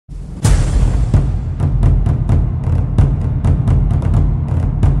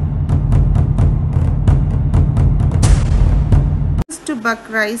buck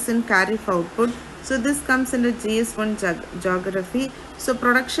rise in kharif output. So this comes under GS1 geography. So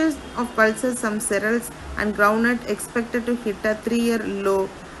production of pulses, some cereals and groundnut expected to hit a 3-year low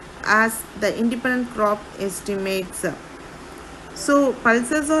as the independent crop estimates. So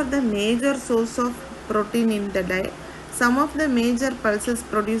pulses are the major source of protein in the diet. Some of the major pulses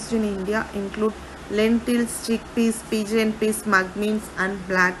produced in India include lentils, chickpeas, pigeon peas, mung beans and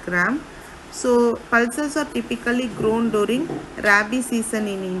black gram. So pulses are typically grown during rabi season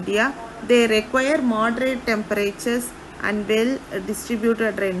in India. They require moderate temperatures and well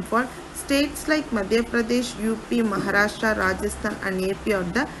distributed rainfall. States like Madhya Pradesh, UP, Maharashtra, Rajasthan and AP are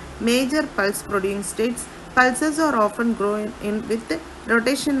the major pulse producing states. Pulses are often grown in with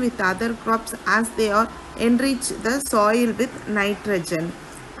rotation with other crops as they are enrich the soil with nitrogen.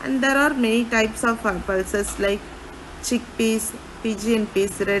 And there are many types of pulses like chickpeas, pigeon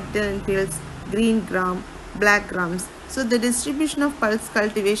peas, red lentils, green gram, black grams. So the distribution of pulse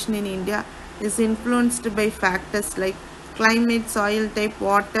cultivation in India is influenced by factors like climate, soil type,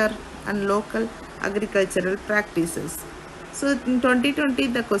 water and local agricultural practices. So in 2020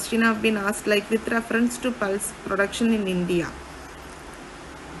 the question have been asked like with reference to pulse production in India.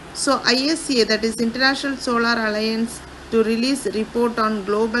 So ISA, that is International Solar Alliance, to release report on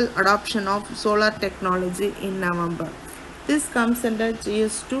global adoption of solar technology in November. This comes under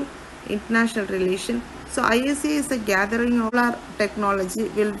GS2 international relation. So ISA is a gathering of solar technology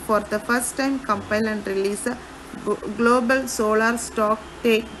will for the first time compile and release a global solar stock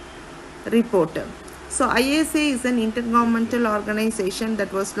take report. So ISA is an intergovernmental organization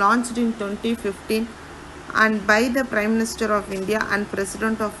that was launched in 2015 and by the Prime Minister of India and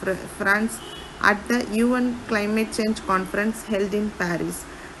President of France at the UN Climate Change Conference held in Paris.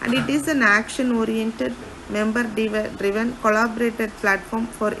 And it is an action-oriented, member-driven, collaborated platform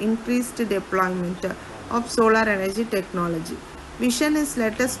for increased deployment of solar energy technology. Vision is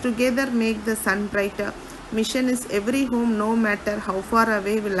let us together make the sun brighter. Mission is every home, no matter how far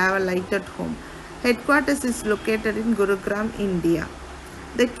away, will have a lighted home. Headquarters is located in Gurugram, India.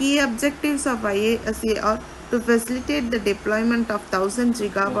 The key objectives of IASA are to facilitate the deployment of 1000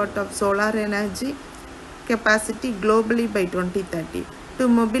 gigawatt of solar energy capacity globally by 2030, to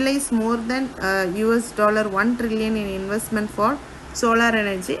mobilize more than $1 trillion in investment for solar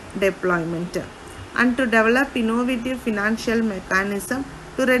energy deployment, and to develop innovative financial mechanism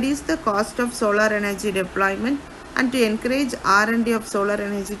to reduce the cost of solar energy deployment and to encourage R&D of solar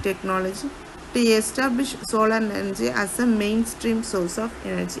energy technology, to establish solar energy as a mainstream source of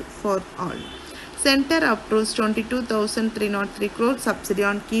energy for all. Center approves 22,303 crore subsidy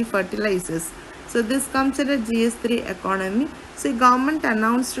on key fertilizers. So this comes under GS3 economy. So government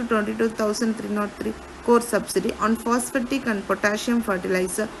announced 22,303 crore subsidy on phosphatic and potassium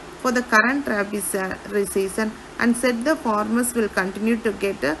fertilizer for the current rabi season and said the farmers will continue to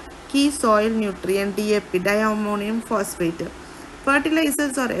get a key soil nutrient DAP, diammonium phosphate.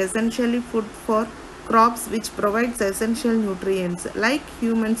 Fertilizers are essentially food for crops which provides essential nutrients. Like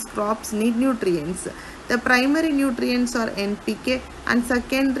humans, crops need nutrients. The primary nutrients are NPK and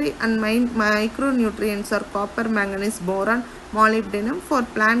secondary and micronutrients are copper, manganese, boron, molybdenum for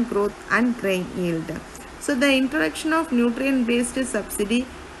plant growth and grain yield. So the introduction of nutrient-based subsidy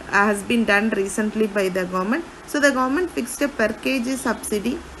has been done recently by the government. So the government fixed a per kg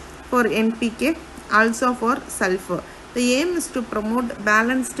subsidy for NPK, also for sulfur. The aim is to promote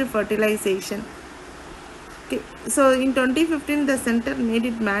balanced fertilization. Okay. So in 2015, the center made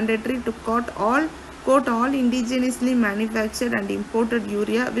it mandatory to quote all indigenously manufactured and imported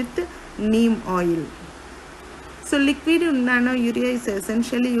urea with neem oil. So liquid nano urea is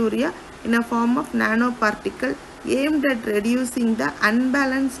essentially urea in a form of nanoparticle aimed at reducing the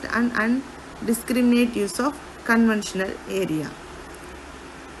unbalanced and indiscriminate use of conventional area.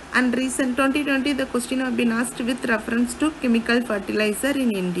 And recent 2020 the question have been asked with reference to chemical fertilizer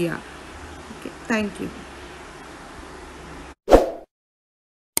in India. Okay, thank you.